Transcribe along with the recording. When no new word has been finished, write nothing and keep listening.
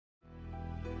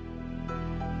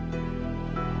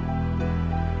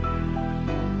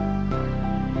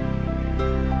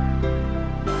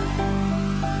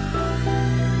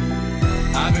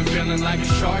Feeling like a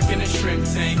shark in a shrimp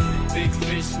tank. Big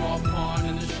fish, small pond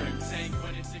in the shrimp tank.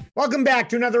 Welcome back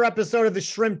to another episode of the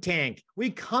Shrimp Tank. We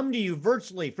come to you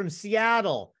virtually from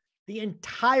Seattle, the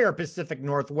entire Pacific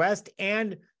Northwest,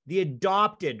 and the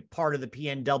adopted part of the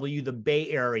PNW, the Bay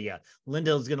Area.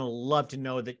 Linda is going to love to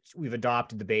know that we've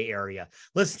adopted the Bay Area.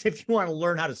 Listen, if you want to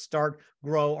learn how to start,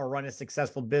 grow, or run a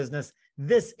successful business,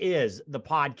 this is the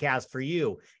podcast for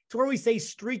you. It's where we say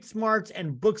street smarts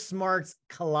and book smarts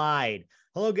collide.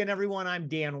 Hello again, everyone. I'm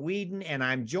Dan Whedon, and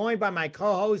I'm joined by my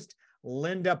co-host,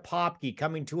 Linda Popke,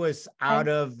 coming to us out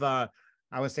of, I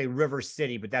would say River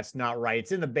City, but that's not right.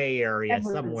 It's in the Bay Area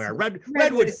somewhere.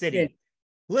 Redwood City.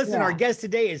 Listen, Our guest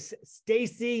today is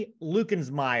Stacy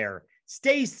Luckensmeyer.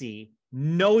 Stacy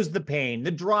knows the pain,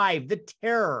 the drive, the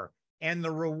terror, and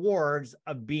the rewards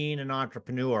of being an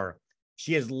entrepreneur.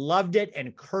 She has loved it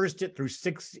and cursed it through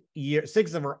 6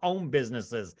 of her own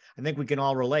businesses. I think we can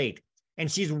all relate. And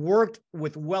she's worked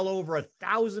with well over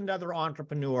 1,000 other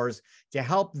entrepreneurs to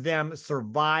help them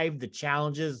survive the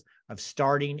challenges of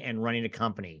starting and running a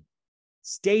company.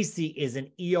 Stacy is an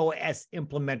EOS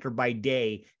implementer by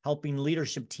day, helping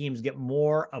leadership teams get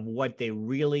more of what they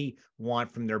really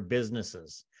want from their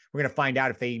businesses. We're going to find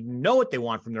out if they know what they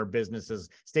want from their businesses.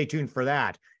 Stay tuned for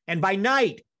that. And by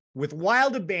night, with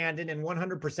wild abandon and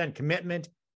 100% commitment,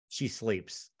 she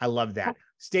sleeps. I love that.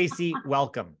 Stacy,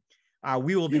 welcome.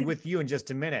 We will be with you in just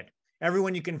a minute.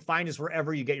 Everyone, you can find us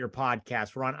wherever you get your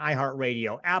podcasts. We're on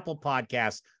iHeartRadio, Apple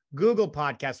Podcasts, Google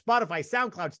Podcasts, Spotify,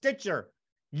 SoundCloud, Stitcher,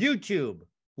 YouTube.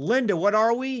 Linda, what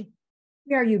are we?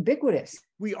 We are ubiquitous.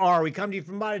 We are. We come to you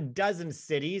from about a dozen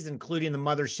cities, including the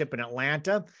mothership in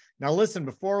Atlanta. Now, listen,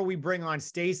 before we bring on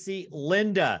Stacy,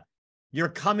 Linda, you're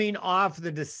coming off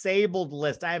the disabled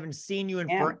list. I haven't seen you in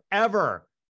forever.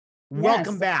 Yes.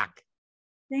 Welcome back.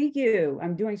 Thank you.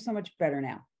 I'm doing so much better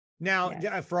now. Now,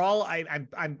 for all,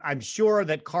 I'm sure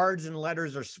that cards and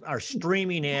letters are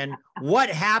streaming in.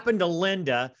 What happened to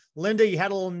Linda? Linda, you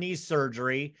had a little knee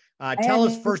surgery. Tell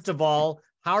us, first of all,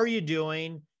 how are you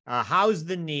doing? How's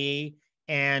the knee?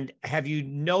 And have you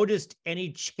noticed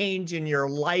any change in your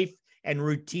life and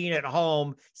routine at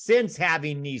home since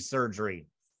having knee surgery?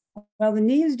 Well, the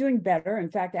knee is doing better. In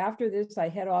fact, after this, I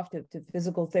head off to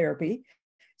physical therapy.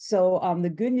 So the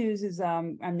good news is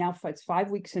it's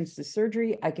 5 weeks since the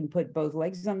surgery. I can put both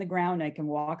legs on the ground. I can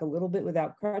walk a little bit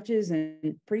without crutches,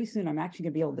 and pretty soon I'm actually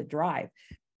going to be able to drive.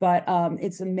 But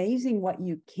it's amazing what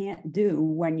you can't do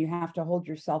when you have to hold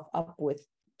yourself up with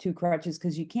 2 crutches,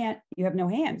 because you have no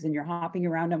hands and you're hopping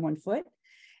around on 1 foot.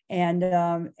 And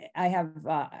I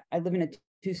live in a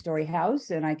 2-story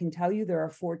house, and I can tell you there are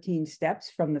 14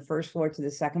 steps from the first floor to the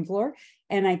second floor.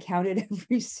 And I counted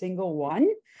every single one.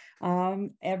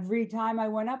 Every time I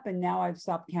went up, and now I've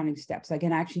stopped counting steps. I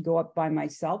can actually go up by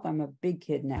myself. I'm a big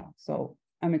kid now, so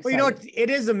I'm excited. Well,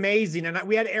 it is amazing. And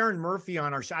we had Aaron Murphy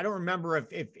on our show. I don't remember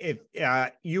if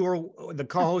you were the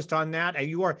co-host on that.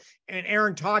 You were, and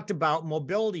Aaron talked about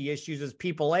mobility issues as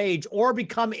people age or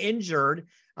become injured,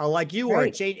 like you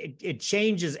were. It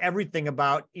changes everything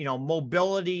about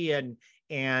mobility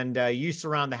and use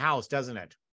around the house, doesn't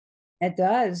it? It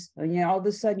does. All of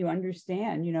a sudden you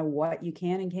understand, what you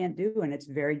can and can't do, and it's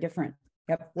very different.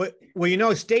 Yep.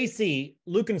 Well, Stacy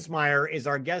Luckensmeyer is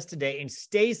our guest today, and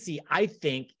Stacy, I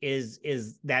think,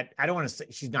 is that, I don't want to say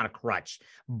she's not a crutch,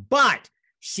 but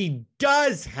she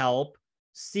does help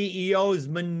CEOs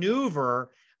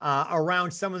maneuver around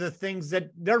some of the things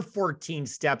that they're 14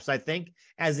 steps, I think,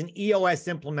 as an EOS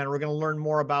implementer. We're going to learn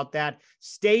more about that.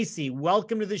 Stacy,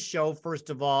 welcome to the show, first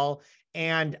of all,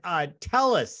 and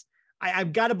tell us,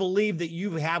 I've got to believe that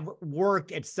you have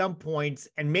worked at some points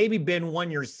and maybe been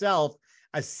one yourself,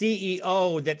 a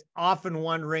CEO that's often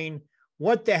wondering,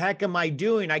 what the heck am I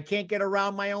doing? I can't get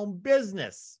around my own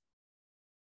business.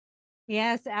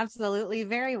 Yes, absolutely.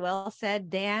 Very well said,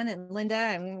 Dan and Linda.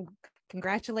 And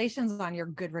congratulations on your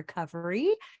good recovery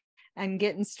and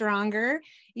getting stronger.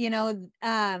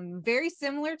 Very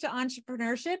similar to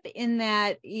entrepreneurship in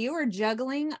that you are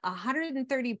juggling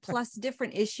 130 plus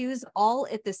different issues all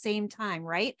at the same time,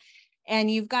 right? And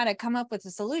you've got to come up with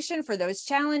a solution for those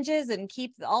challenges and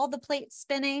keep all the plates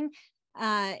spinning.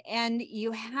 And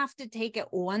you have to take it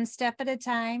one step at a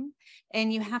time,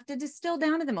 and you have to distill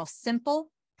down to the most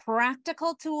simple,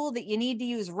 practical tool that you need to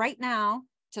use right now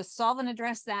to solve and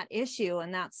address that issue.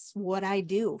 And that's what I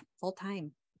do full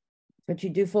time. But you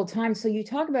do full time. So you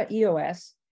talk about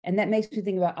EOS, and that makes me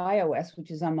think about iOS, which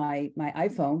is on my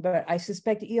iPhone, but I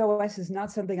suspect EOS is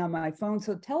not something on my phone.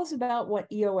 So tell us about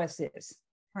what EOS is.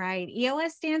 Right.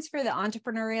 EOS stands for the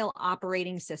Entrepreneurial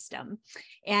Operating System.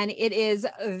 And it is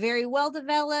a very well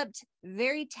developed,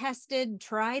 very tested,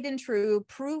 tried and true,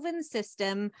 proven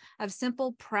system of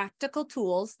simple, practical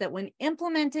tools that when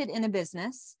implemented in a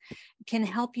business can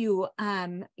help you,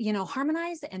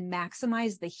 harmonize and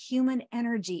maximize the human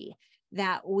energy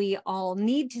that we all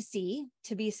need to see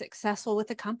to be successful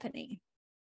with a company.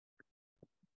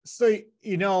 So,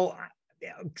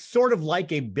 sort of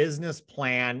like a business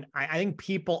plan, I think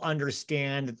people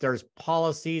understand that there's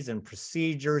policies and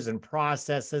procedures and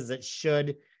processes that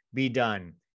should be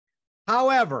done.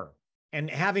 However,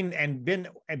 being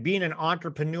an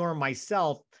entrepreneur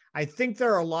myself, I think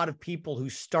there are a lot of people who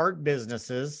start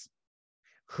businesses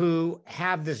who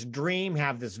have this dream,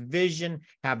 have this vision,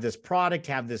 have this product,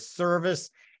 have this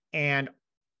service, and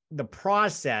the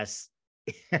process,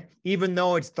 even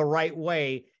though it's the right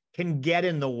way, can get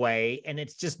in the way, and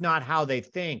it's just not how they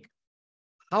think.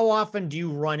 How often do you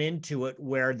run into it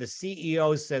where the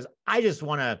CEO says, I just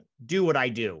want to do what I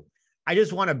do. I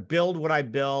just want to build what I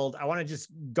build. I want to just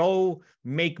go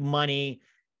make money.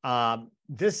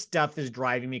 This stuff is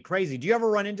driving me crazy. Do you ever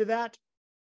run into that?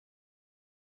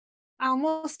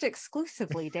 Almost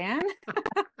exclusively, Dan.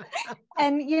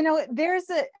 And,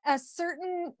 there's a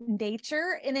certain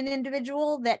nature in an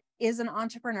individual that is an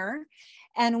entrepreneur.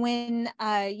 And when,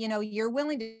 you're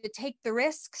willing to take the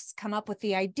risks, come up with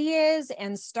the ideas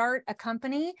and start a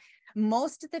company,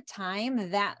 most of the time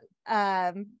that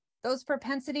those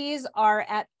propensities are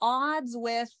at odds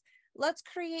with, let's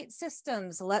create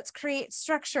systems, let's create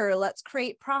structure, let's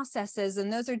create processes.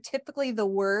 And those are typically the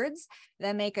words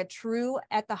that make a true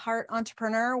at the heart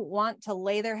entrepreneur want to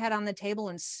lay their head on the table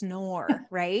and snore,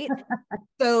 right?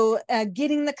 So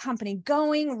getting the company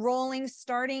going, rolling,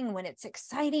 starting when it's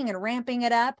exciting and ramping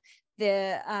it up.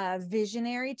 The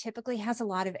visionary typically has a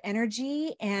lot of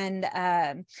energy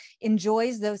and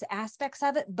enjoys those aspects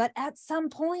of it. But at some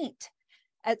point,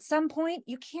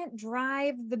 you can't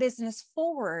drive the business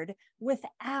forward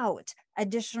without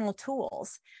additional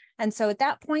tools. And so at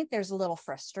that point, there's a little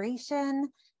frustration.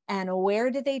 And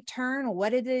where did they turn? What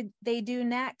did they do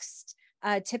next?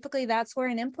 Typically, that's where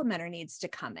an implementer needs to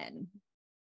come in.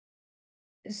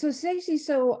 So Stacy,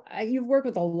 you've worked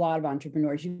with a lot of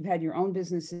entrepreneurs. You've had your own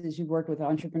businesses. You've worked with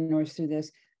entrepreneurs through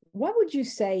this. What would you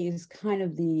say is kind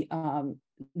of the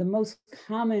most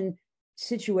common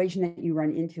situation that you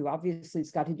run into? Obviously, it's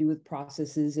got to do with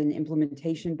processes and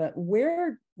implementation, but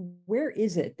where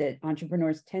is it that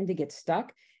entrepreneurs tend to get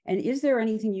stuck? And is there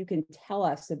anything you can tell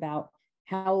us about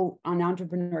how an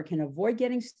entrepreneur can avoid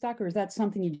getting stuck, or is that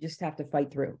something you just have to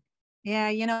fight through? Yeah,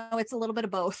 it's a little bit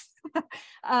of both.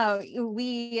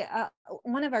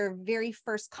 One of our very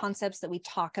first concepts that we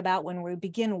talk about when we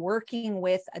begin working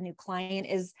with a new client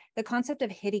is the concept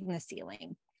of hitting the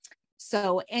ceiling.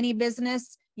 So any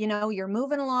business, you're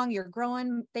moving along, you're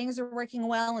growing, things are working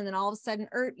well, and then all of a sudden,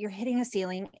 you're hitting a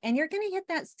ceiling, and you're going to hit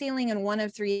that ceiling in one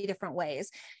of three different ways.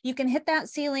 You can hit that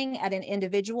ceiling at an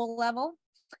individual level.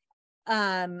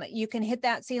 You can hit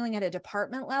that ceiling at a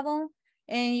department level,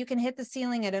 and you can hit the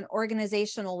ceiling at an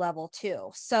organizational level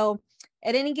too. So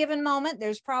at any given moment,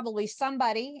 there's probably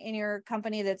somebody in your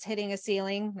company that's hitting a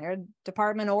ceiling, their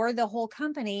department or the whole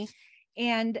company.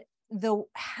 And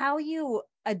how you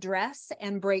address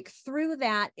and break through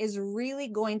that is really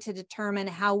going to determine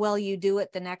how well you do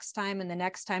it the next time and the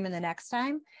next time and the next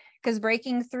time. Because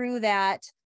breaking through that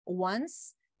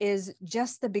once is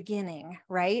just the beginning,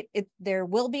 right? There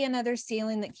will be another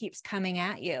ceiling that keeps coming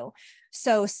at you.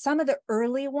 So some of the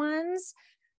early ones,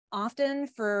 often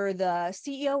for the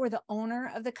CEO or the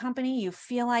owner of the company, you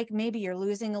feel like maybe you're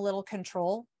losing a little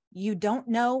control. You don't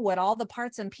know what all the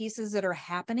parts and pieces that are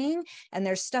happening, and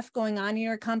there's stuff going on in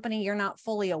your company you're not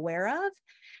fully aware of.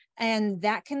 And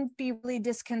that can be really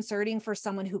disconcerting for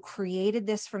someone who created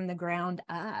this from the ground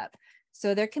up.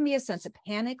 So there can be a sense of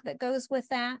panic that goes with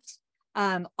that.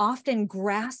 Often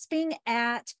grasping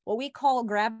at what we call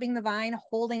grabbing the vine,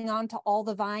 holding on to all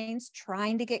the vines,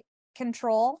 trying to get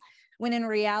control, when in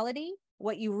reality,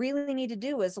 what you really need to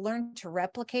do is learn to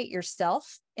replicate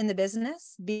yourself in the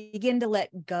business, begin to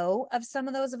let go of some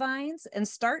of those vines and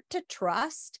start to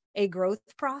trust a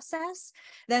growth process.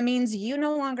 That means you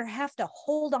no longer have to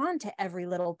hold on to every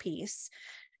little piece.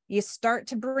 You start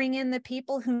to bring in the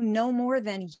people who know more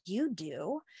than you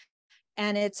do.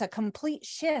 And it's a complete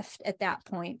shift at that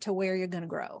point to where you're going to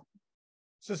grow.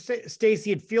 So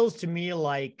Stacy, it feels to me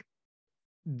like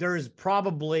there's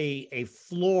probably a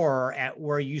floor at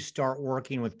where you start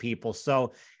working with people.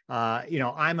 So,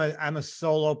 I'm a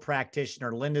solo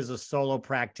practitioner. Linda's a solo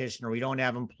practitioner. We don't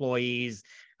have employees.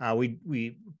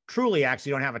 We truly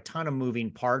actually don't have a ton of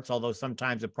moving parts, although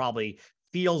sometimes it probably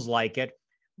feels like it.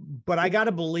 But I got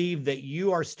to believe that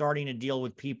you are starting to deal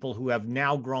with people who have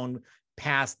now grown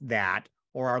past that,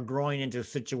 or are growing into a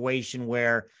situation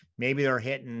where maybe they're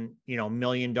hitting, $1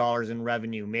 million in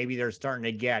revenue. Maybe they're starting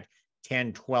to get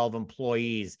 10, 12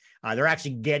 employees. They're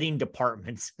actually getting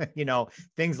departments,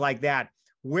 things like that.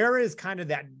 Where is kind of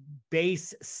that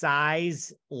base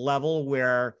size level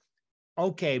where,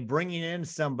 okay, bringing in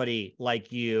somebody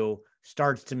like you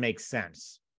starts to make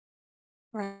sense?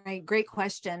 Right. Great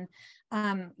question.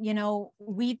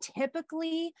 We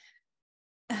typically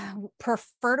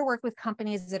prefer to work with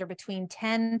companies that are between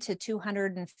 10 to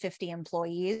 250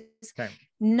 employees, Okay.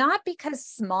 not because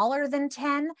smaller than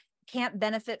 10 can't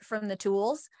benefit from the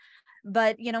tools,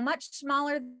 but much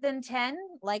smaller than 10,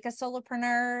 like a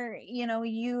solopreneur,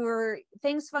 your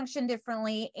things function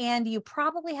differently, and you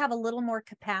probably have a little more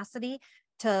capacity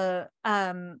to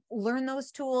learn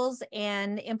those tools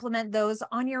and implement those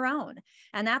on your own.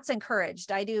 And that's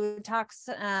encouraged. I do talks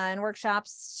and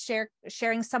workshops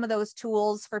sharing some of those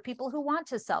tools for people who want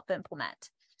to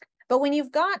self-implement. But when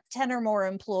you've got 10 or more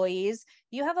employees,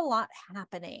 you have a lot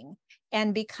happening.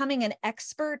 And becoming an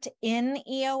expert in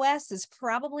EOS is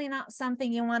probably not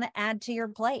something you want to add to your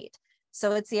plate.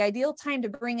 So it's the ideal time to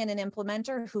bring in an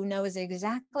implementer who knows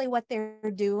exactly what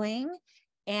they're doing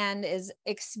and is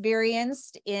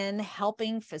experienced in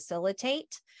helping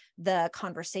facilitate the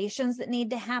conversations that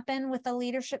need to happen with the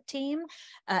leadership team,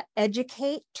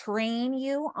 educate, train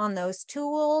you on those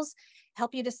tools,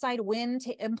 help you decide when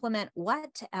to implement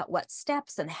what, at what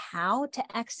steps, and how to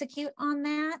execute on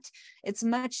that. It's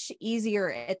much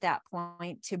easier at that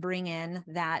point to bring in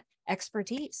that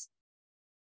expertise.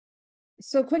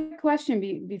 So quick question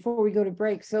before we go to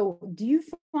break. So do you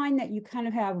find that you kind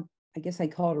of have, I guess I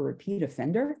call it a repeat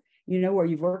offender, where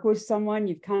you've worked with someone,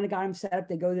 you've kind of got them set up,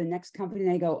 they go to the next company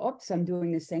and they go, oops, I'm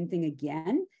doing the same thing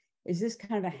again. Is this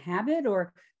kind of a habit,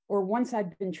 or once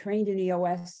I've been trained in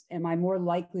EOS, am I more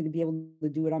likely to be able to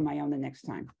do it on my own the next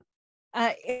time?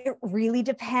 It really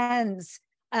depends.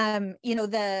 The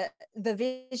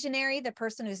visionary, the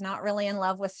person who's not really in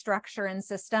love with structure and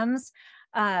systems,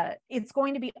 it's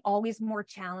going to be always more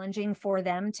challenging for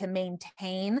them to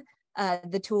maintain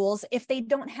the tools if they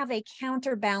don't have a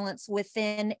counterbalance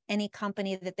within any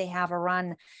company that they have a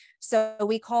run. So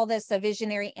we call this a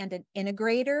visionary and an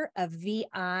integrator, a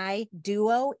VI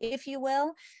duo, if you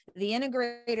will. The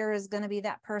integrator is going to be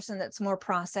that person that's more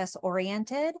process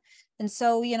oriented. And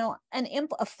so,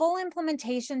 a full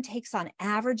implementation takes on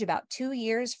average about 2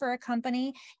 years for a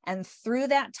company. And through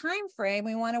that time frame,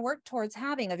 we want to work towards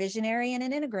having a visionary and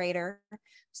an integrator,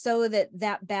 so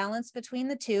that balance between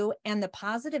the two and the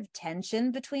positive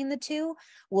tension between the two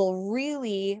will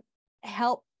really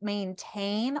help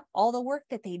maintain all the work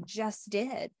that they just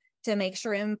did to make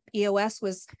sure EOS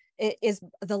is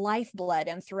the lifeblood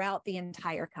and throughout the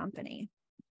entire company.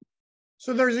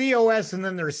 So there's EOS and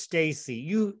then there's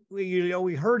Stacy.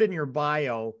 We heard in your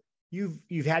bio,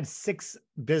 you've had 6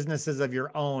 businesses of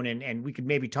your own, and we could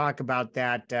maybe talk about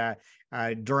that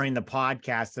during the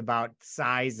podcast about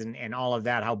size and all of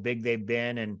that, how big they've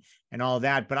been and all of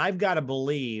that. But I've got to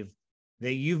believe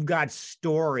that you've got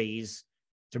stories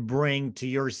to bring to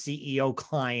your CEO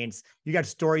clients. You got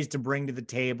stories to bring to the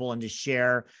table and to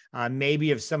share,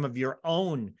 maybe of some of your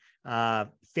own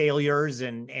failures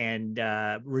and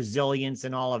resilience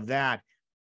and all of that.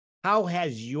 How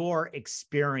has your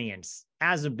experience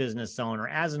as a business owner,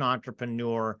 as an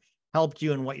entrepreneur, helped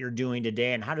you in what you're doing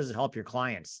today, and how does it help your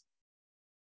clients?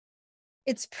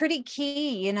 It's pretty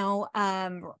key.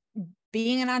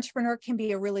 Being an entrepreneur can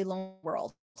be a really lonely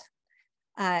world.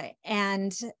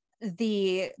 And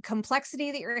the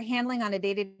complexity that you're handling on a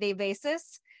day-to-day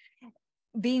basis,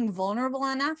 being vulnerable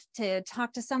enough to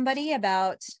talk to somebody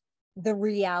about the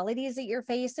realities that you're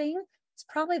facing, it's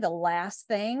probably the last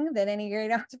thing that any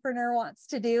great entrepreneur wants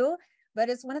to do, but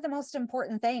it's one of the most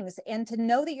important things. And to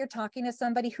know that you're talking to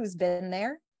somebody who's been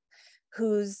there,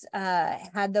 who's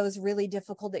had those really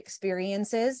difficult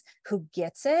experiences, who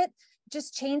gets it,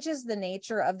 just changes the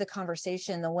nature of the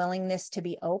conversation, the willingness to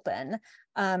be open.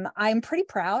 I'm pretty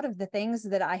proud of the things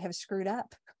that I have screwed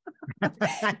up.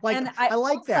 I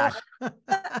like that.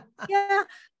 Yeah.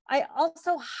 I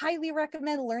also highly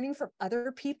recommend learning from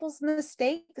other people's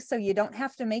mistakes so you don't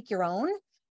have to make your own,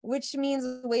 which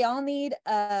means we all need,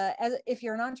 if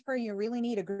you're an entrepreneur, you really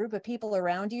need a group of people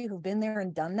around you who've been there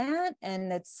and done that.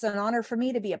 And it's an honor for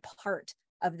me to be a part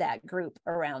of that group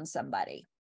around somebody.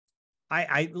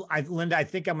 Linda, I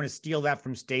think I'm going to steal that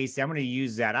from Stacy. I'm going to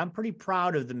use that. I'm pretty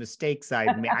proud of the mistakes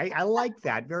I've made. I like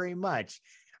that very much.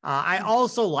 I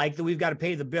also like that we've got to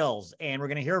pay the bills, and we're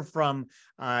going to hear from,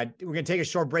 we're going to take a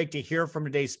short break to hear from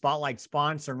today's Spotlight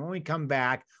sponsor. And when we come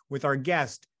back with our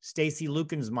guest, Stacy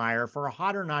Luckensmeyer, for a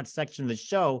Hot or Not section of the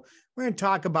show. We're going to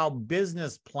talk about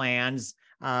business plans,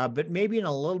 but maybe in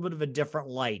a little bit of a different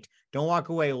light. Don't walk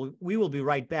away. We will be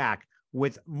right back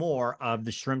with more of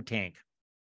the Shrimp Tank.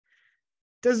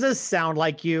 Does this sound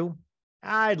like you?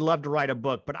 I'd love to write a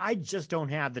book, but I just don't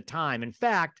have the time. In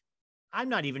fact, I'm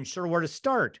not even sure where to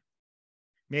start.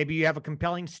 Maybe you have a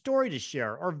compelling story to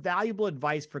share or valuable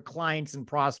advice for clients and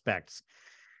prospects.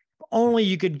 If only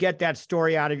you could get that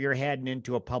story out of your head and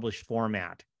into a published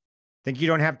format. Think you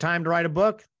don't have time to write a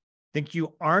book? Think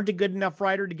you aren't a good enough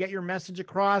writer to get your message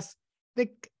across?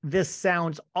 Think this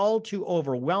sounds all too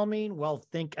overwhelming? Well,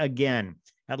 think again.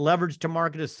 At Leverage to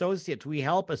Market Associates, we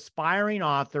help aspiring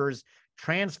authors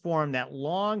transform that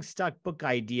long-stuck book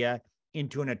idea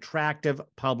into an attractive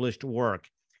published work.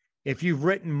 If you've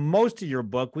written most of your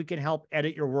book, we can help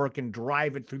edit your work and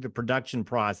drive it through the production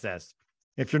process.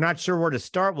 If you're not sure where to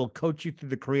start, we'll coach you through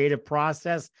the creative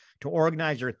process to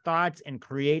organize your thoughts and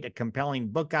create a compelling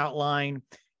book outline.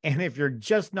 And if you're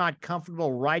just not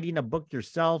comfortable writing a book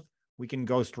yourself, we can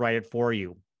ghostwrite it for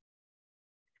you.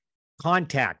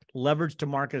 Contact Leverage to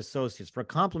Market Associates for a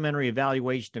complimentary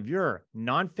evaluation of your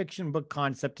nonfiction book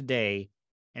concept today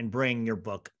and bring your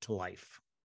book to life.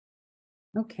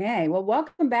 Okay, well,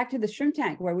 welcome back to the Shrimp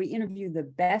Tank, where we interview the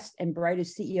best and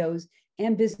brightest CEOs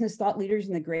and business thought leaders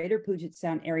in the greater Puget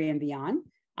Sound area and beyond.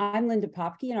 I'm Linda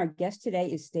Popke, and our guest today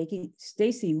is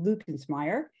Stacy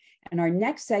Luckensmeyer. And our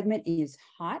next segment is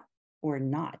Hot or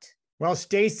Not. Well,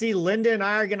 Stacy, Linda, and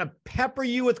I are going to pepper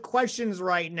you with questions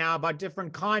right now about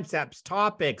different concepts,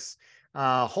 topics,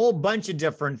 a whole bunch of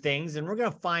different things. And we're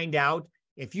going to find out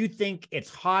if you think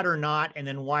it's hot or not, and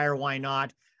then why or why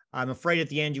not. I'm afraid at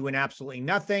the end you win absolutely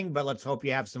nothing, but let's hope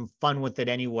you have some fun with it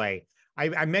anyway.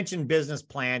 I mentioned business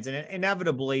plans, and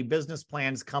inevitably business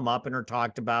plans come up and are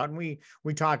talked about, and we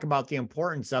talk about the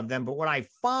importance of them. But what I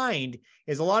find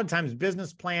is a lot of times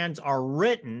business plans are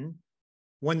written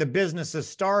when the business is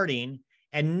starting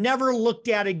and never looked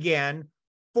at again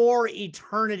for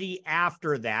eternity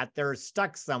after that. They're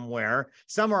stuck somewhere.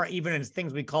 Some are even in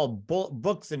things we call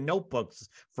books and notebooks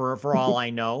for all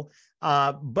I know.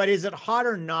 But is it hot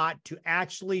or not to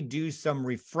actually do some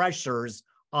refreshers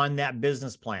on that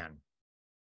business plan?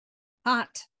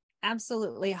 Hot,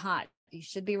 absolutely hot. You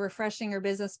should be refreshing your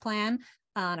business plan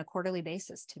on a quarterly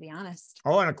basis, to be honest.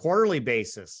 Oh, on a quarterly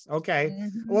basis. Okay.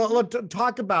 Mm-hmm. Well, let's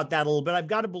talk about that a little bit. I've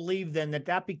got to believe then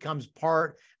that becomes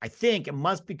part, I think it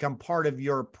must become part of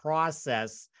your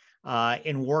process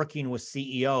in working with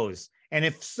CEOs. And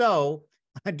if so,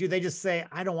 do they just say,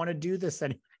 I don't want to do this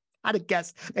anymore? I'd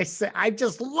guess they say, I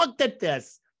just looked at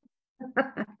this.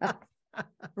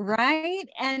 Right.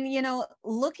 And,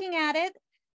 looking at it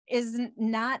is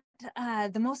not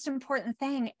the most important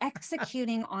thing.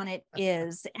 Executing on it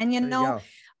is. And,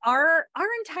 our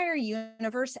entire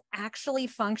universe actually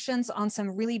functions on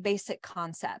some really basic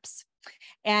concepts.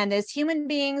 And as human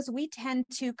beings, we tend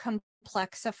to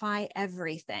complexify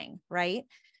everything, right?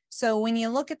 So when you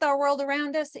look at the world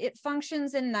around us, it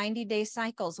functions in 90-day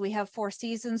cycles. We have 4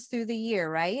 seasons through the year,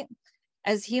 right?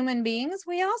 As human beings,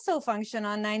 we also function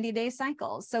on 90-day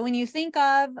cycles. So when you think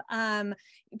of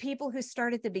people who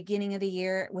start at the beginning of the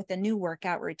year with a new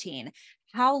workout routine,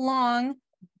 how long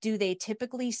do they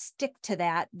typically stick to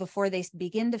that before they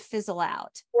begin to fizzle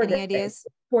out? 4 Any days. ideas?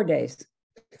 4 days.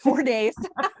 4 days.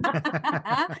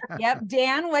 Yep.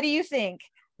 Dan, what do you think?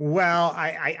 Well,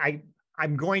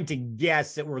 I'm going to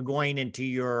guess that we're going into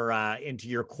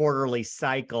your quarterly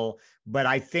cycle, but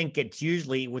I think it's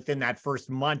usually within that first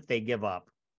month they give up.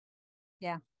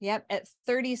 Yeah. Yep. At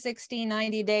 30, 60,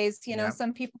 90 days, Yep.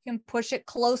 Some people can push it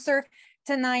closer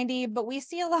to 90, but we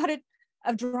see a lot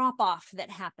of drop off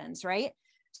that happens, right?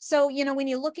 So, when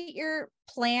you look at your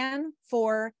plan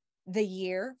for the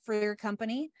year for your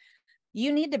company,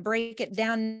 you need to break it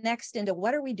down next into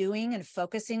what are we doing and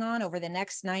focusing on over the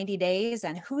next 90 days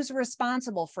and who's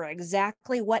responsible for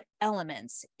exactly what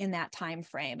elements in that time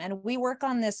frame. And we work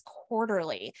on this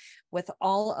quarterly with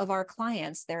all of our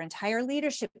clients, their entire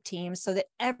leadership team, so that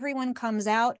everyone comes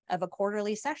out of a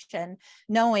quarterly session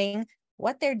knowing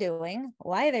what they're doing,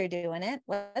 why they're doing it,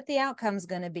 what the outcome's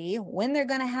going to be, when they're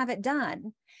going to have it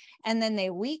done. And then they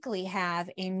weekly have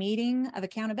a meeting of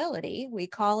accountability. We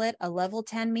call it a level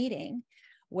 10 meeting,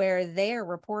 where they're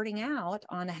reporting out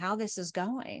on how this is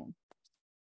going.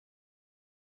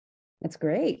 That's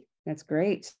great. That's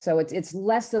great. So it's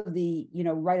less of the,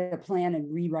 write a plan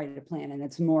and rewrite a plan, and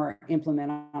it's more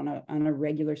implement on a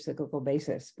regular cyclical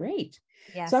basis. Great.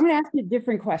 Yes. So I'm going to ask you a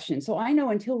different question. So I know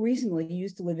until recently you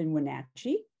used to live in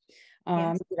Wenatchee.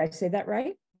 Yes. Did I say that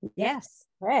right? Yes.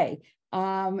 Okay.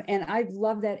 And I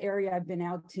love that area. I've been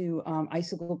out to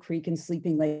Icicle Creek and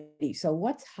Sleeping Lady. So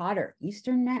what's hotter,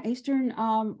 Eastern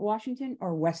Washington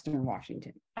or Western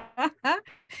Washington?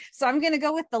 So I'm going to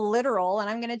go with the literal, and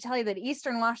I'm going to tell you that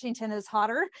Eastern Washington is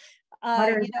hotter.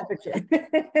 Hotter in temperature.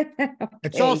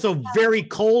 It's Okay. also very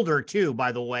colder too,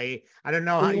 by the way. I don't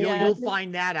know how Yeah. you'll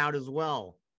find that out as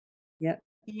well. Yep.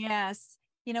 Yes.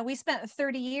 We spent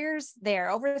 30 years there,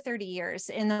 over 30 years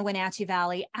in the Wenatchee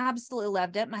Valley. Absolutely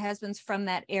loved it. My husband's from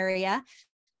that area.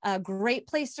 A great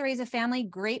place to raise a family,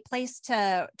 great place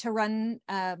to run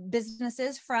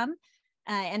businesses from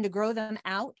and to grow them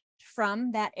out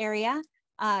from that area.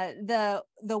 The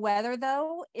weather,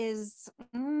 though, is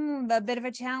a bit of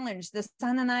a challenge. The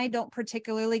son and I don't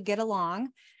particularly get along.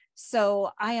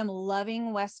 So I am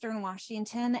loving Western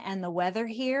Washington and the weather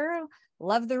here.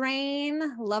 Love the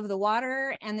rain, love the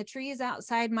water and the trees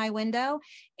outside my window.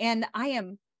 And I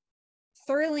am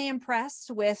thoroughly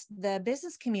impressed with the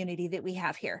business community that we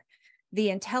have here. The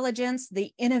intelligence,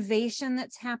 the innovation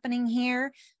that's happening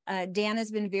here. Dan has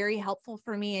been very helpful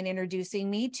for me in introducing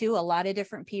me to a lot of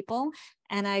different people.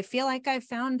 And I feel like I've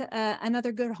found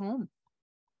another good home.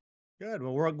 Good.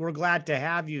 Well, we're glad to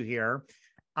have you here.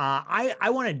 I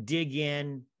want to dig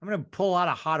in. I'm going to pull out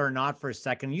a hot or not for a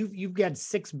second. You've got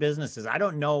 6 businesses. I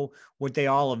don't know what they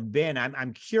all have been.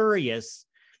 I'm curious,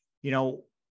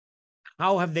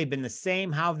 how have they been the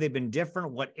same? How have they been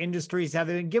different? What industries have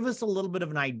they been? Give us a little bit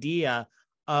of an idea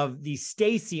of the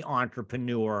Stacy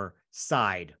entrepreneur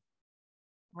side.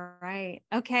 Right.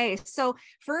 Okay. So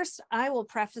first, I will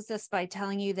preface this by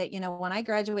telling you that, when I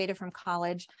graduated from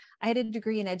college, I had a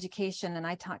degree in education and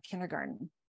I taught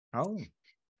kindergarten. Oh.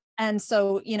 And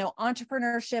so,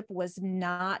 entrepreneurship was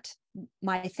not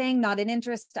my thing, not an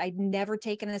interest. I'd never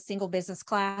taken a single business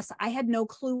class. I had no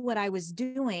clue what I was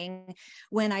doing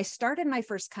when I started my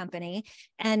first company.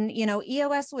 And,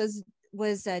 EOS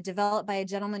was developed by a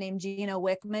gentleman named Gino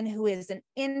Wickman, who is an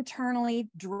internally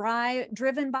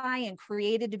driven by and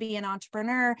created to be an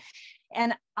entrepreneur.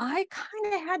 And I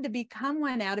kind of had to become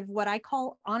one out of what I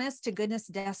call honest to goodness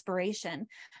desperation.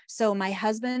 So my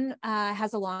husband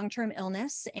has a long-term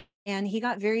illness and he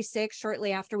got very sick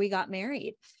shortly after we got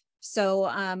married. So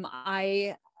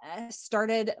I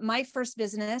started my first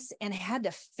business and had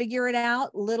to figure it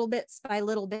out little bits by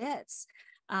little bits.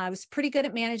 I was pretty good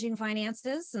at managing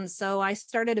finances. And so I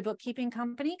started a bookkeeping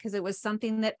company because it was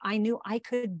something that I knew I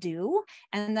could do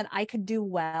and that I could do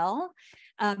well.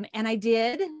 And I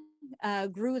did.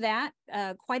 Grew that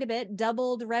quite a bit,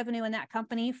 doubled revenue in that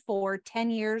company for 10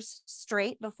 years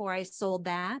straight before I sold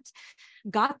that.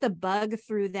 Got the bug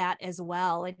through that as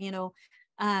well.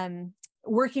 And,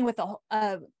 working with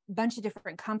a bunch of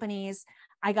different companies,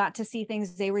 I got to see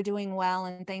things they were doing well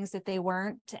and things that they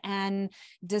weren't, and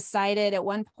decided at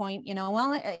one point,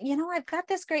 I've got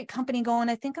this great company going.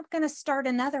 I think I'm going to start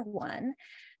another one.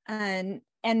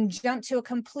 And jumped to a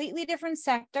completely different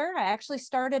sector. I actually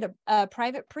started a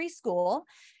private preschool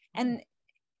and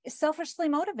selfishly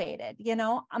motivated.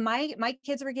 My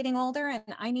kids were getting older and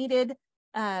I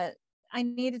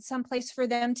needed some place for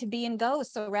them to be and go.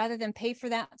 So rather than pay for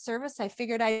that service, I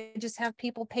figured I'd just have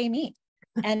people pay me.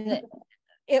 And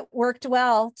it worked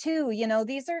well too.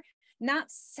 These are not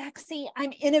sexy.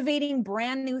 I'm innovating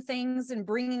brand new things and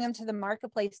bringing them to the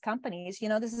marketplace companies.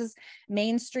 This is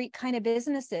Main Street kind of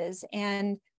businesses.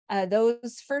 And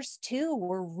those first 2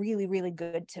 were really, really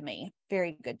good to me.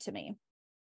 Very good to me.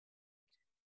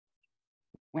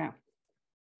 Wow.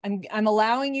 I'm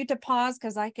allowing you to pause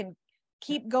because I can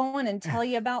keep going and tell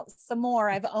you about some more.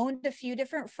 I've owned a few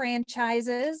different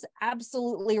franchises.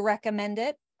 Absolutely recommend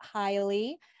it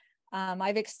highly.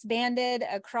 I've expanded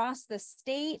across the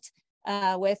state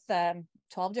with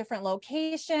 12 different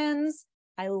locations.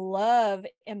 I love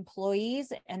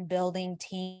employees and building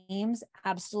teams.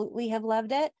 Absolutely have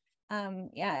loved it.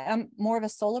 I'm more of a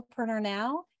solopreneur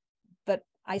now, but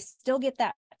I still get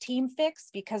that team fix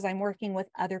because I'm working with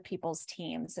other people's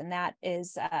teams, and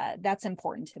that's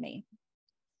important to me.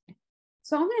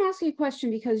 So I'm going to ask you a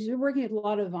question because you're working with a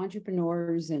lot of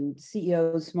entrepreneurs and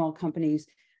CEOs, small companies.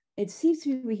 It seems to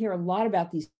me we hear a lot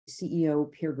about these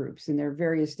CEO peer groups, and there are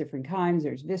various different kinds.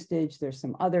 There's Vistage, there's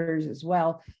some others as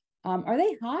well. Are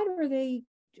they hot or are they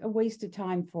a waste of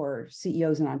time for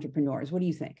CEOs and entrepreneurs? What do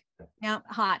you think? Now,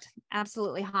 hot,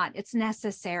 absolutely hot. It's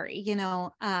necessary.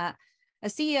 A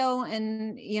CEO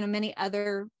and many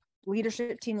other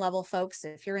leadership team level folks.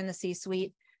 If you're in the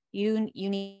C-suite, you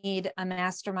need a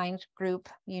mastermind group.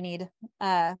 You need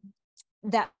that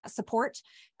support.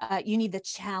 You need the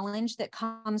challenge that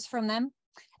comes from them,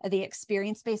 the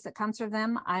experience base that comes from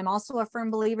them. I'm also a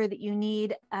firm believer that you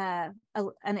need an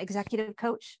executive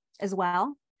coach as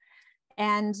well.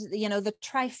 And, the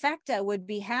trifecta would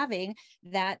be having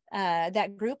that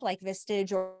group like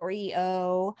Vistage or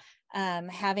EO,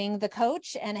 having the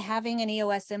coach and having an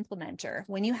EOS implementer.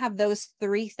 When you have those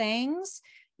three things,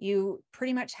 you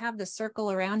pretty much have the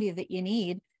circle around you that you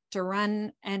need to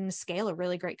run and scale a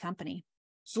really great company.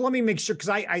 So let me make sure, because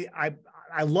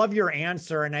I love your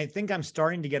answer, and I think I'm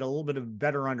starting to get a little bit of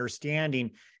better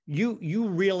understanding. You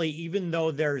really, even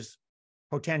though there's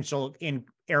potential in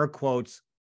air quotes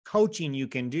coaching you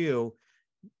can do,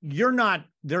 you're not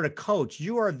there to coach.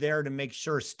 You are there to make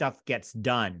sure stuff gets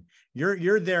done.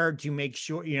 You're there to make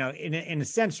sure, in a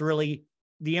sense, really,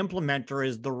 the implementer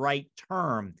is the right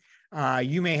term.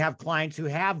 You may have clients who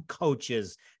have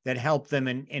coaches that help them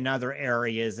in other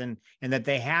areas, and that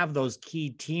they have those key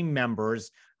team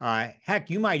members. Heck,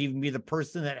 you might even be the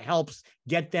person that helps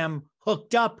get them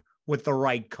hooked up with the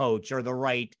right coach or the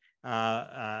right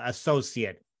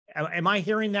associate. Am I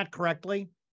hearing that correctly?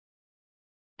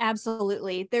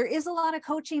 Absolutely. There is a lot of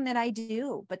coaching that I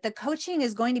do, but the coaching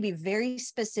is going to be very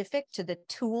specific to the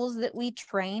tools that we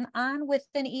train on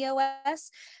within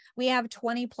EOS. We have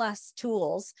 20 plus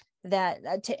tools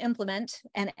that to implement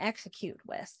and execute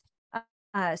with.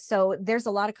 So there's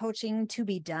a lot of coaching to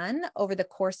be done over the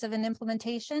course of an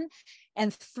implementation.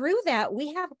 And through that,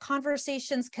 we have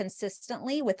conversations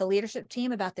consistently with the leadership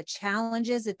team about the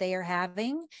challenges that they are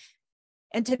having.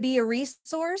 And to be a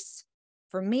resource,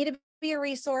 for me to be a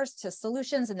resource to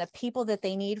solutions and the people that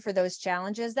they need for those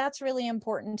challenges, that's really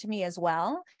important to me as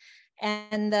well.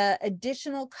 And the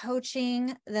additional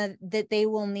coaching that they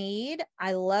will need,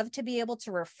 I love to be able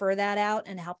to refer that out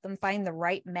and help them find the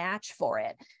right match for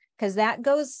it, because that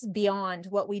goes beyond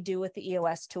what we do with the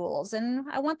EOS tools. And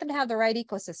I want them to have the right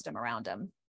ecosystem around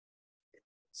them.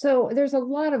 So there's a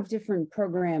lot of different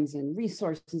programs and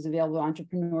resources available to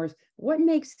entrepreneurs. What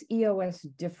makes EOS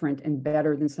different and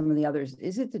better than some of the others?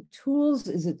 Is it the tools?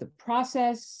 Is it the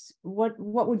process? What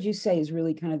would you say is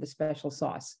really kind of the special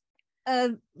sauce?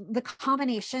 The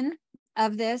combination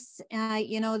of this,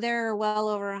 there are well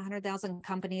over 100,000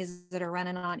 companies that are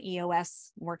running on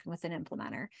EOS working with an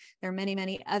implementer. There are many,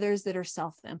 many others that are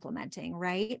self-implementing,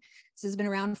 right? This has been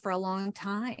around for a long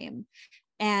time.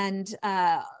 And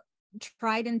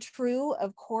tried and true,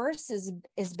 of course,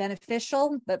 is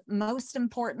beneficial, but most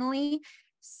importantly,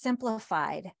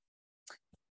 simplified.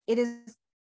 It is,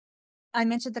 I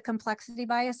mentioned the complexity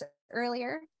bias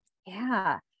earlier.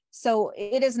 Yeah. So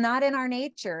it is not in our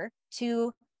nature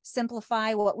to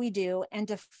simplify what we do and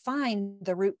to find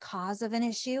the root cause of an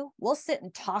issue. We'll sit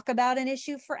and talk about an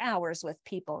issue for hours with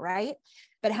people, right?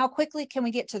 But how quickly can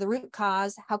we get to the root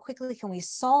cause? How quickly can we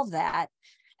solve that?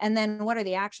 And then what are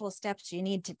the actual steps you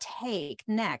need to take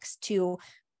next to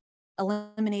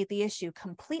eliminate the issue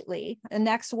completely? The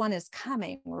next one is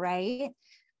coming, right?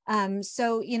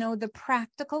 So, the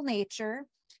practical nature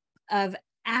of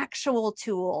actual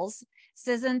tools.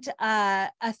 This isn't a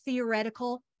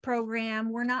theoretical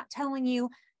program. We're not telling you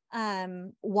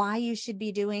why you should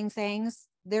be doing things.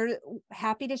 They're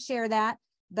happy to share that,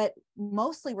 but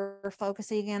mostly we're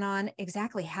focusing in on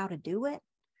exactly how to do it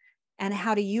and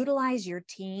how to utilize your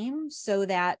team so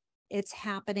that it's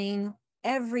happening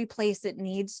every place it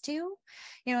needs to.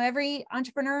 Every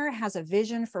entrepreneur has a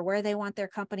vision for where they want their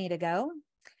company to go.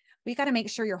 We got to make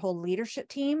sure your whole leadership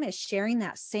team is sharing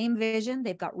that same vision.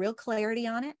 They've got real clarity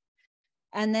on it.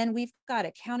 And then we've got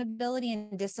accountability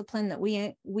and discipline that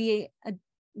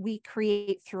we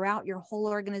create throughout your whole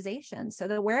organization, so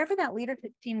that wherever that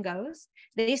leadership team goes,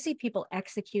 they see people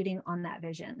executing on that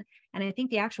vision. And I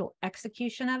think the actual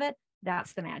execution of it,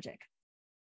 that's the magic.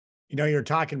 You're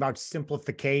talking about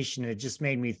simplification. It just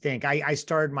made me think. I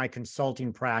started my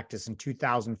consulting practice in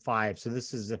 2005. So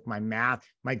this is, if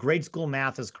my grade school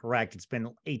math is correct, it's been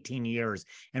 18 years.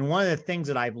 And one of the things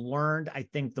that I've learned, I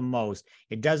think the most,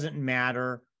 it doesn't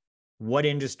matter what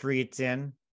industry it's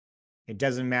in. It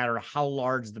doesn't matter how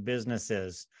large the business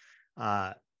is.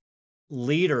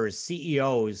 Leaders,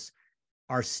 CEOs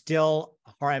are still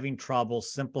having trouble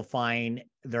simplifying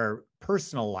their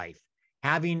personal life,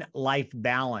 having life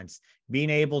balance, being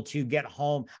able to get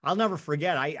home. I'll never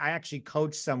forget, I actually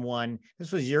coached someone,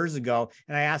 this was years ago,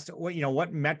 and I asked,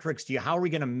 what metrics how are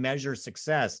we going to measure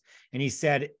success? And he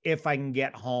said, if I can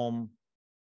get home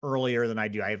earlier than I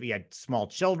do. He had small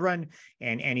children,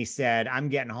 and he said, I'm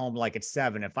getting home like at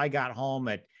 7. If I got home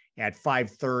at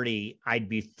 5:30, I'd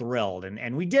be thrilled.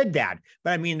 And we did that.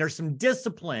 But I mean, there's some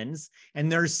disciplines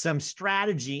and there's some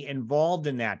strategy involved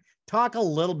in that. Talk a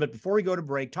little bit, before we go to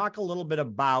break, talk a little bit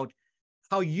about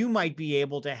how you might be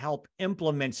able to help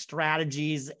implement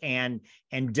strategies and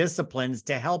disciplines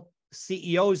to help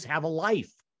CEOs have a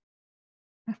life.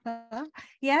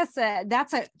 Yes,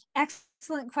 that's an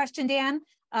excellent question, Dan.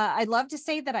 I'd love to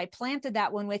say that I planted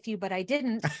that one with you, but I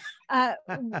didn't.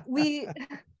 We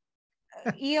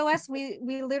EOS,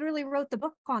 we literally wrote the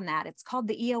book on that. It's called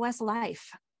the EOS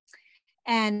Life.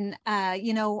 And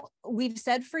we've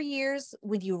said for years,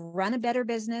 when you run a better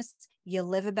business, you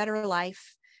live a better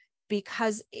life,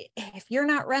 because if you're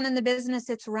not running the business,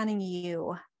 it's running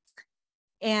you.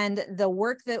 And the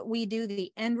work that we do,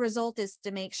 the end result is to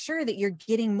make sure that you're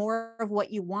getting more of what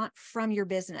you want from your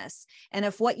business. And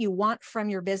if what you want from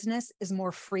your business is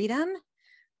more freedom,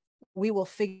 we will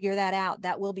figure that out.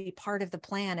 That will be part of the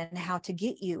plan and how to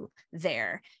get you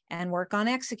there, and work on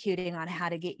executing on how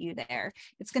to get you there.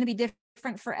 It's going to be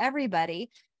different for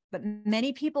everybody, but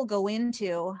many people go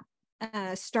into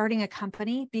starting a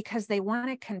company because they want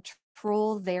to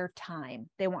control their time.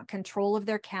 They want control of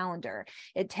their calendar.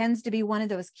 It tends to be one of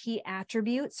those key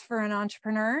attributes for an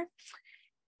entrepreneur.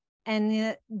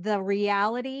 And the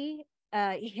reality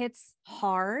hits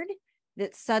hard,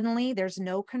 that suddenly there's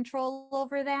no control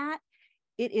over that.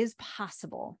 It is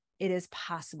possible. It is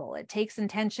possible. It takes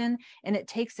intention, and it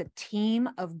takes a team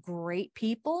of great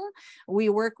people. We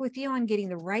work with you on getting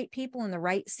the right people in the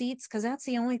right seats, because that's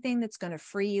the only thing that's going to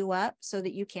free you up so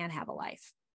that you can have a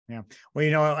life. Yeah.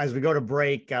 Well, as we go to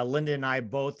break, Linda and I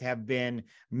both have been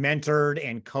mentored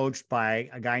and coached by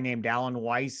a guy named Alan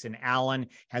Weiss. And Alan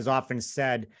has often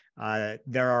said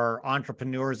there are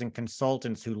entrepreneurs and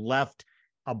consultants who left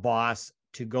a boss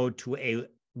to go to a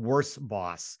worse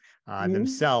boss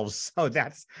themselves. So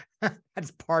that's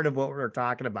part of what we're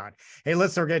talking about. Hey,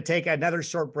 listen, we're going to take another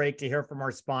short break to hear from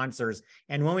our sponsors.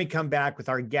 And when we come back with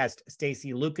our guest,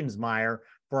 Stacy Luckensmeyer,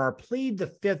 for our Plead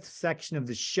the Fifth section of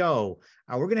the show,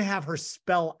 we're going to have her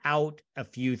spell out a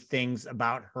few things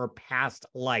about her past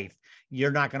life.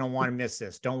 You're not going to want to miss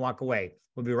this. Don't walk away.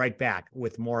 We'll be right back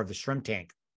with more of the Shrimp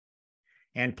Tank.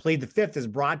 And Plead the Fifth is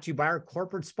brought to you by our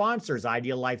corporate sponsors,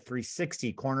 Ideal Life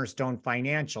 360, Cornerstone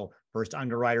Financial, First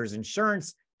Underwriters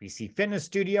Insurance, BC Fitness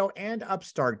Studio, and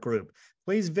Upstart Group.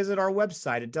 Please visit our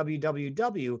website at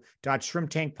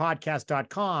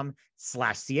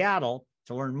www.shrimptankpodcast.com/Seattle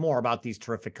to learn more about these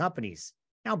terrific companies.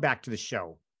 Now back to the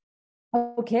show.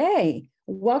 Okay.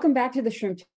 Welcome back to the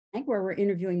Shrimp Tank, where we're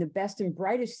interviewing the best and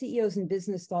brightest CEOs and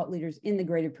business thought leaders in the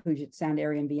greater Puget Sound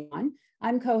area and beyond.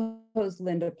 I'm co-host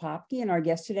Linda Popke, and our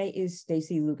guest today is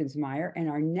Stacy Luckensmeyer, and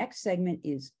our next segment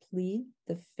is Plead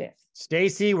the Fifth.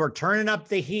 Stacy, we're turning up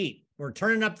the heat. We're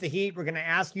turning up the heat. We're going to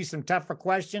ask you some tougher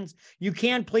questions. You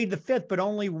can plead the fifth, but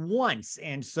only once.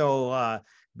 And so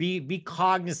be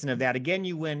cognizant of that. Again,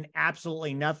 you win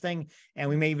absolutely nothing, and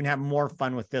we may even have more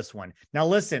fun with this one. Now,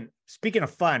 listen, speaking of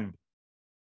fun,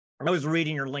 I was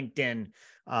reading your LinkedIn.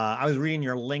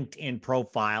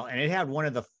 Profile, and it had one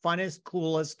of the funnest,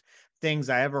 coolest things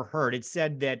I ever heard. It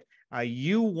said that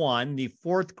you won the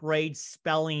 4th grade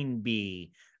spelling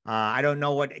bee. I don't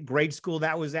know what grade school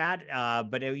that was at,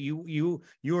 but you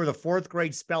were the 4th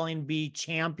grade spelling bee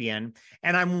champion.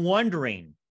 And I'm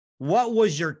wondering, what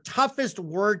was your toughest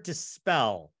word to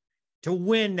spell to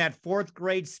win that 4th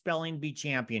grade spelling bee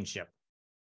championship?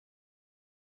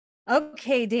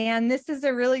 Okay, Dan, this is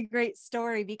a really great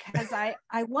story, because I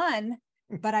won,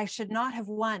 but I should not have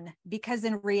won, because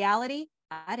in reality,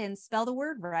 I didn't spell the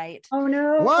word right. Oh,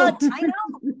 no. What? I know,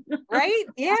 right?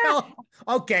 Yeah.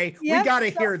 Okay, Yep. We got to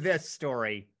hear this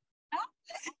story.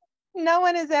 No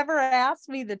one has ever asked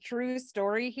me the true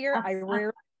story here. I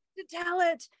rarely to tell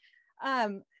it.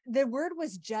 The word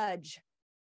was judge.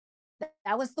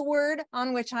 That was the word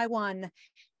on which I won.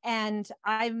 And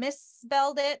I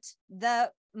misspelled it.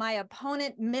 My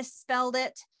opponent misspelled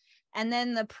it. And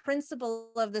then the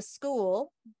principal of the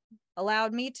school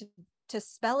allowed me to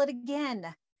spell it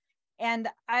again. And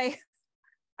I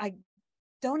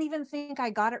don't even think I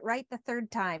got it right the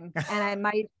 3rd time. And I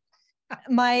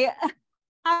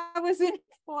was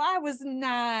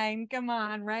 9. Come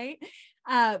on, right?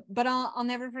 But I'll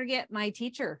never forget my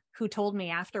teacher who told me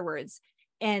afterwards,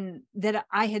 and that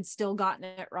I had still gotten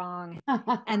it wrong.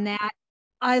 And that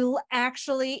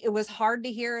it was hard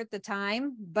to hear at the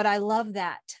time, but I love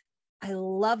that. I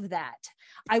love that.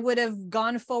 I would have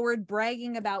gone forward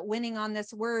bragging about winning on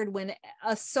this word when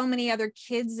so many other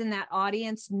kids in that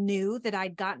audience knew that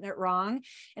I'd gotten it wrong.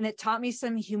 And it taught me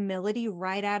some humility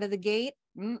right out of the gate.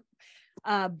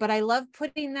 But I love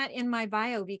putting that in my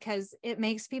bio, because it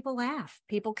makes people laugh.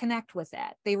 People connect with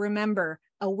that. They remember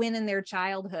a win in their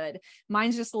childhood.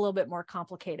 Mine's just a little bit more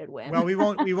complicated win. Well, we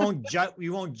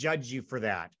won't judge you for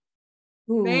that.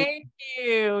 Ooh. Thank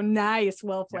you. Nice.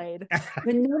 Well played.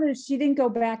 But notice she didn't go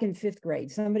back in 5th grade.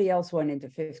 Somebody else went into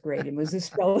 5th grade and was a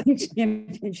spelling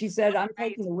champion. She said, I'm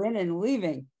taking the win and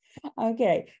leaving.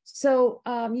 Okay. So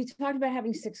you talked about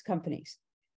having 6 companies.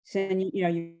 So, and you know,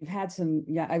 you've had some,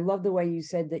 yeah, I love the way you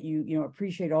said that you know,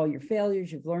 appreciate all your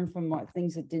failures. You've learned from what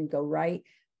things that didn't go right.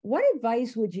 What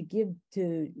advice would you give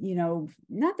to, you know,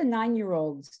 not the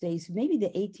 9-year-old Stacy, maybe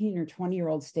the 18 or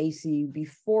 20-year-old Stacy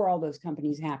before all those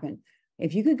companies happened?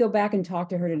 If you could go back and talk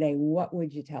to her today, what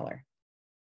would you tell her?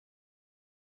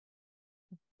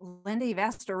 Linda, you've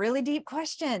asked a really deep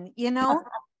question, you know.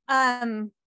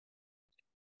 um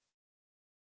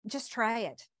just try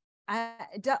it.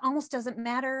 It almost doesn't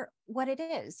matter what it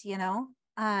is, you know.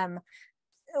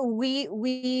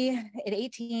 We at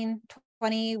 18,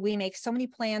 20, we make so many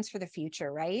plans for the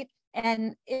future, right?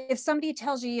 And if somebody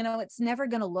tells you, you know, it's never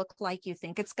going to look like you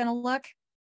think it's going to look,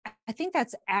 I think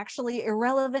that's actually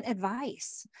irrelevant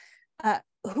advice.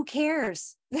 Who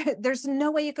cares? There's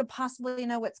no way you could possibly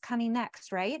know what's coming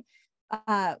next, right?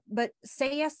 But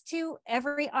say yes to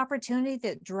every opportunity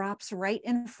that drops right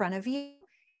in front of you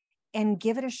and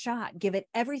give it a shot. Give it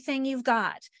everything you've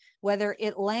got, whether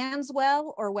it lands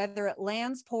well or whether it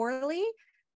lands poorly.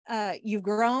 You've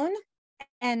grown,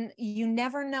 and you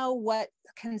never know what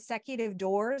consecutive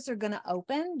doors are going to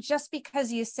open just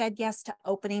because you said yes to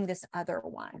opening this other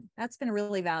one. That's been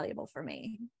really valuable for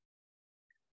me.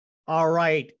 All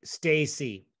right,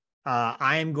 Stacy,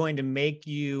 I am going to make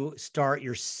you start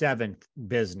your 7th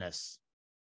business,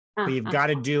 but you've got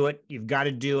to do it. You've got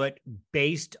to do it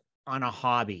based on a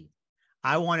hobby.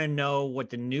 I want to know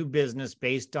what the new business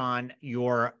based on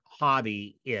your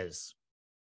hobby is.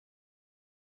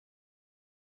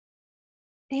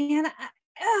 Dan,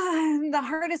 the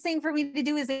hardest thing for me to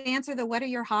do is answer the "what are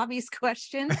your hobbies"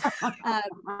 question.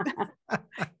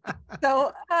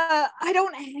 So I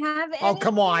don't have any. Oh,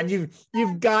 come on.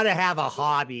 You've got to have a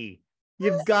hobby.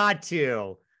 You've got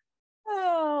to.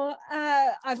 Oh,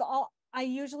 I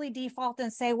usually default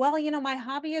and say, well, you know, my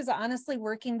hobby is honestly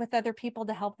working with other people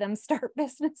to help them start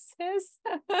businesses.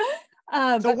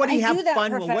 So what do you have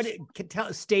fun with? What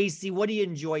tell Stacy, what do you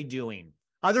enjoy doing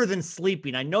other than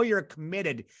sleeping? I know you're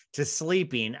committed to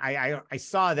sleeping. I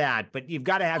saw that, but you've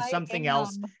got to have something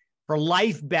else for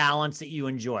life balance that you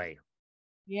enjoy.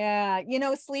 Yeah, you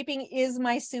know, sleeping is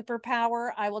my superpower.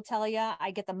 I will tell you,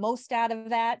 I get the most out of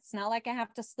that. It's not like I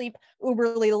have to sleep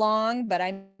uberly long, but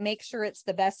I make sure it's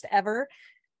the best ever.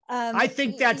 I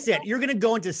think that's it. You're going to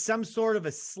go into some sort of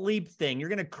a sleep thing. You're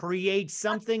going to create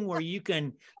something where you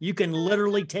can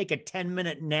literally take a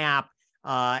 10-minute nap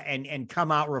and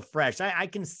come out refreshed. I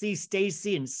can see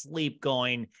Stacy and sleep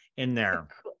going in there.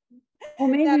 Well,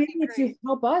 maybe it's to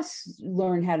help us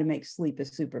learn how to make sleep a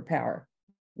superpower.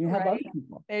 You help other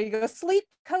people. There you go. Sleep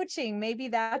coaching. Maybe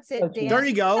that's it, Dan. There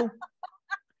you go.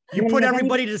 You put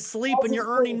everybody to sleep and you're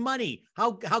earning money.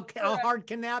 How hard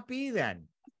can that be then?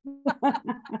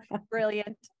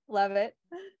 Brilliant. Love it.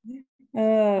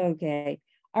 Okay.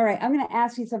 All right. I'm going to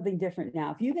ask you something different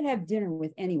now. If you could have dinner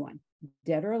with anyone,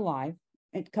 dead or alive,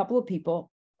 a couple of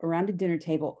people around a dinner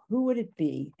table, who would it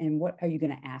be and what are you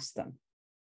going to ask them?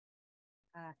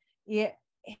 Yeah.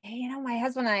 You know, my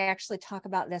husband and I actually talk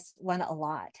about this one a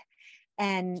lot,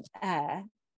 and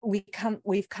we've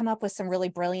come up with some really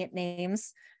brilliant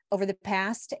names over the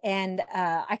past, and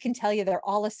I can tell you they're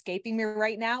all escaping me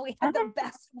right now. We had the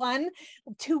best one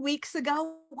 2 weeks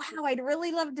ago. Wow, I'd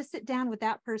really love to sit down with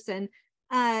that person.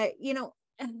 You know,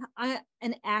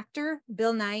 an actor,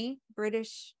 Bill Nye,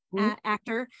 British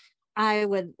actor. I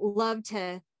would love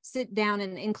to sit down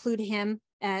and include him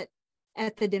at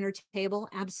the dinner table.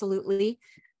 Absolutely.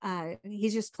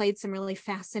 He's just played some really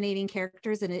fascinating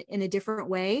characters in a different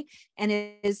way, and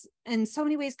it is in so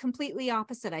many ways completely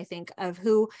opposite, I think, of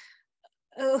who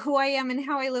I am and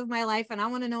how I live my life. And I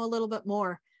want to know a little bit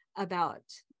more about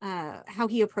how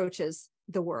he approaches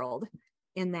the world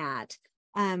in that.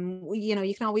 You know,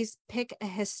 you can always pick a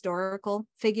historical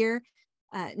figure.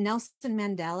 Nelson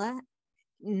Mandela,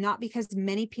 not because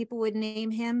many people would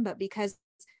name him, but because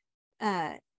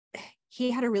he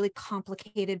had a really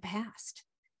complicated past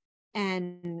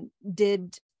and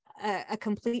did a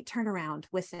complete turnaround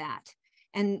with that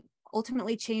and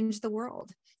ultimately changed the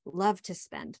world. Love to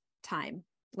spend time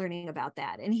learning about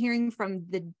that and hearing from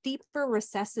the deeper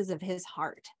recesses of his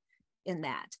heart in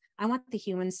that. I want the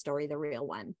human story, the real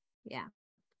one. Yeah,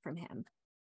 from him.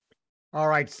 All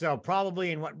right. So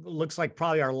probably in what looks like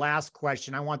probably our last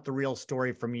question, I want the real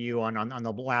story from you on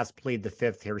the last plead, the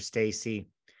 5th here, Stacy.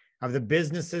 Of the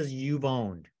businesses you've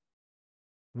owned,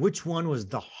 which one was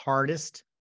the hardest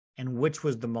and which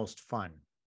was the most fun?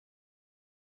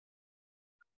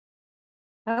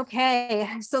 Okay,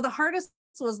 so the hardest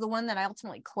was the one that I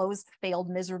ultimately failed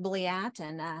miserably at,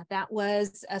 and that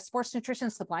was a sports nutrition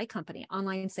supply company,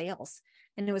 online sales.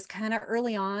 And it was kind of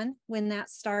early on when that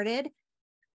started.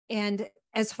 And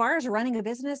as far as running a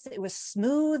business, it was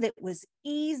smooth. It was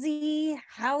easy.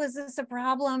 How is this a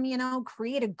problem? You know,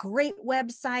 create a great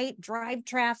website, drive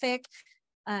traffic.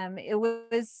 It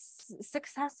was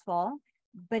successful,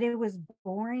 but it was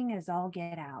boring as all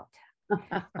get out.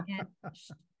 And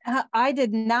I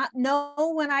did not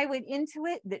know when I went into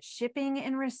it that shipping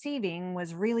and receiving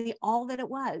was really all that it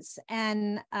was.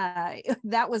 And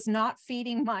that was not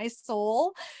feeding my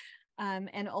soul.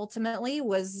 And ultimately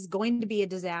was going to be a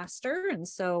disaster. And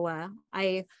so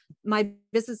my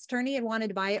business attorney had wanted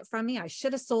to buy it from me. I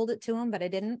should have sold it to him, but I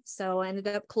didn't. So I ended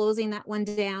up closing that one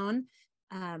down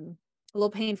a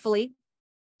little painfully,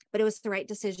 but it was the right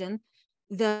decision.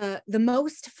 The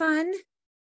most fun,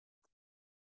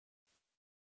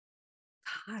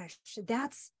 gosh,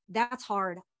 that's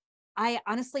hard. I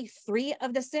honestly, 3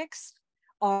 of the 6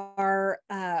 are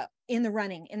in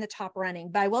the top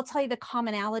running, but I will tell you the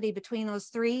commonality between those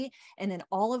 3. And in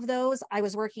all of those, I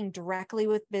was working directly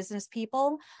with business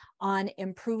people on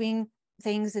improving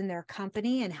things in their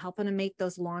company and helping them make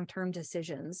those long-term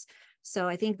decisions. So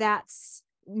I think that's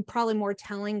probably more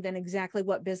telling than exactly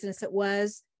what business it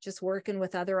was. Just working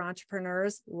with other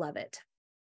entrepreneurs. Love it.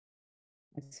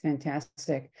 That's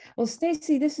fantastic. Well,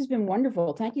 Stacy, this has been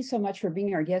wonderful. Thank you so much for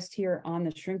being our guest here on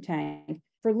the Shrimp Tank.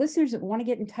 For listeners that want to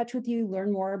get in touch with you,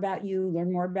 learn more about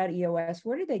EOS,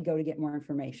 where do they go to get more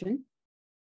information?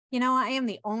 You know, I am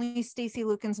the only Stacy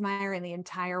Luckensmeyer in the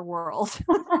entire world.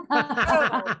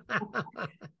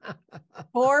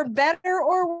 For better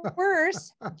or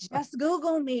worse, just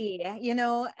Google me. You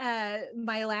know,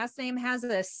 my last name has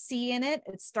a C in it.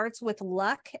 It starts with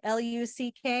Luck, Luck.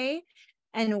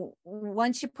 And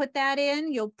once you put that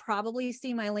in, you'll probably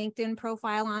see my LinkedIn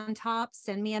profile on top.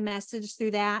 Send me a message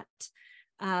through that.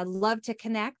 Love to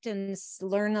connect and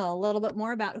learn a little bit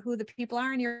more about who the people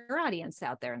are in your audience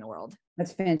out there in the world.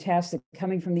 That's fantastic.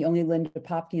 Coming from the only Linda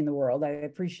Popke in the world, I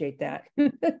appreciate that.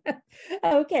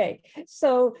 Okay,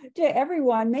 so to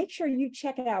everyone, make sure you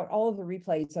check out all of the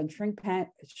replays on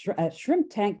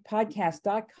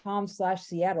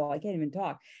shrimptankpodcast.com/Seattle. I can't even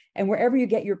talk. And wherever you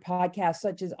get your podcasts,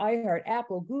 such as iHeart,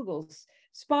 Apple, Google,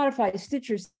 Spotify,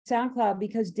 Stitcher, SoundCloud,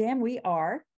 because damn, we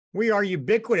are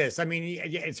ubiquitous. I mean,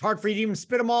 it's hard for you to even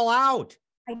spit them all out.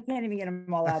 I can't even get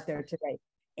them all out there today.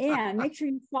 And make sure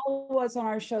you follow us on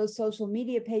our show's social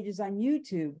media pages on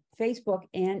YouTube, Facebook,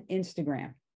 and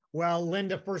Instagram. Well,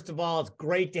 Linda, first of all, it's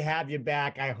great to have you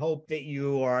back. I hope that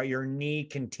your knee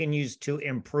continues to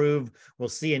improve. We'll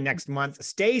see you next month.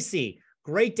 Stacy,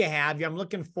 great to have you. I'm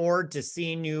looking forward to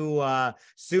seeing you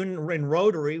soon in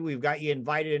Rotary. We've got you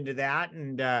invited into that,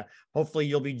 and hopefully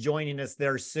you'll be joining us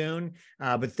there soon.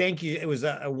 But thank you. It was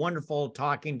a wonderful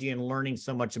talking to you and learning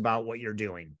so much about what you're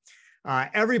doing.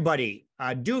 Everybody,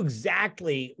 do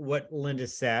exactly what Linda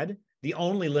said. The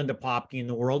only Linda Popke in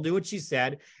the world. Do what she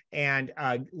said. And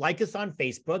like us on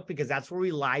Facebook, because that's where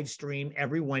we live stream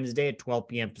every Wednesday at 12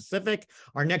 p.m. Pacific.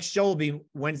 Our next show will be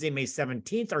Wednesday, May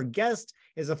 17th. Our guest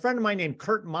is a friend of mine named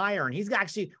Kurt Meyer. And he's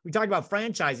actually, we talked about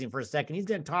franchising for a second. He's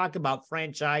going to talk about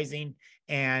franchising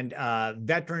and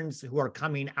veterans who are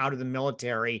coming out of the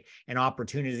military and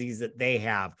opportunities that they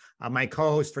have. My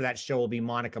co-host for that show will be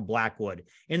Monica Blackwood.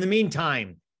 In the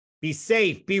meantime, be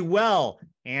safe, be well,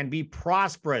 and be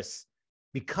prosperous,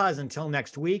 because until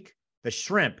next week, the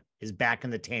shrimp is back in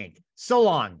the tank. So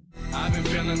long. I've been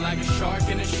feeling like a shark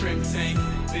in a shrimp tank.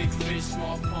 Big fish,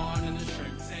 small pond in the shrimp